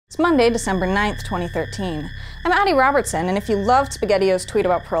It's Monday, December 9th, 2013. I'm Addie Robertson, and if you loved SpaghettiOs' tweet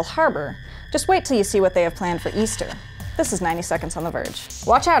about Pearl Harbor, just wait till you see what they have planned for Easter. This is 90 Seconds on The Verge.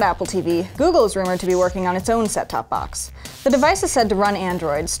 Watch out, Apple TV. Google is rumored to be working on its own set-top box. The device is said to run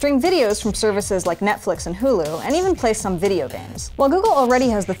Android, stream videos from services like Netflix and Hulu, and even play some video games. While Google already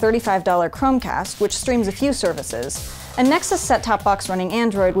has the $35 Chromecast, which streams a few services, a Nexus set-top box running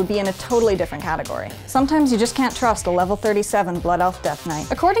Android would be in a totally different category. Sometimes you just can't trust a level 37 Blood Elf Death Knight.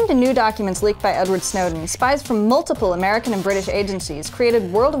 According to new documents leaked by Edward Snowden, spies from multiple American and British agencies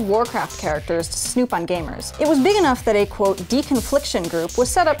created World of Warcraft characters to snoop on gamers. It was big enough that a, quote, deconfliction group was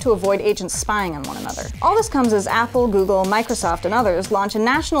set up to avoid agents spying on one another. All this comes as Apple, Google, Microsoft, and others launch a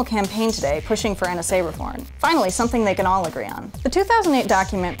national campaign today pushing for NSA reform. Finally, something they can all agree on. The 2008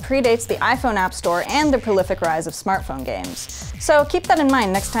 document predates the iPhone App Store and the prolific rise of smartphone games. So keep that in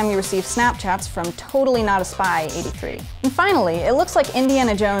mind next time you receive Snapchats from Totally Not a Spy 83. And finally, it looks like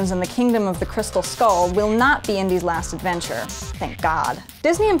Indiana Jones and the Kingdom of the Crystal Skull will not be Indy's last adventure. Thank God.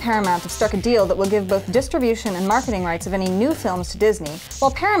 Disney and Paramount have struck a deal that will give both distribution and marketing rights of any new films to Disney,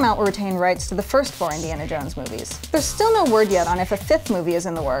 while Paramount will retain rights to the first 4 Indiana Jones movies. There's still no word yet on if a 5th movie is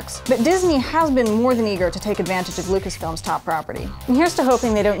in the works, but Disney has been more than eager to take advantage of Lucasfilm's top property. And here's to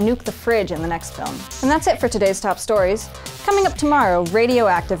hoping they don't nuke the fridge in the next film. And that's it for today's top stories. Coming up tomorrow,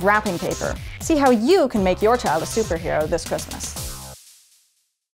 radioactive wrapping paper. See how you can make your child a superhero this Christmas.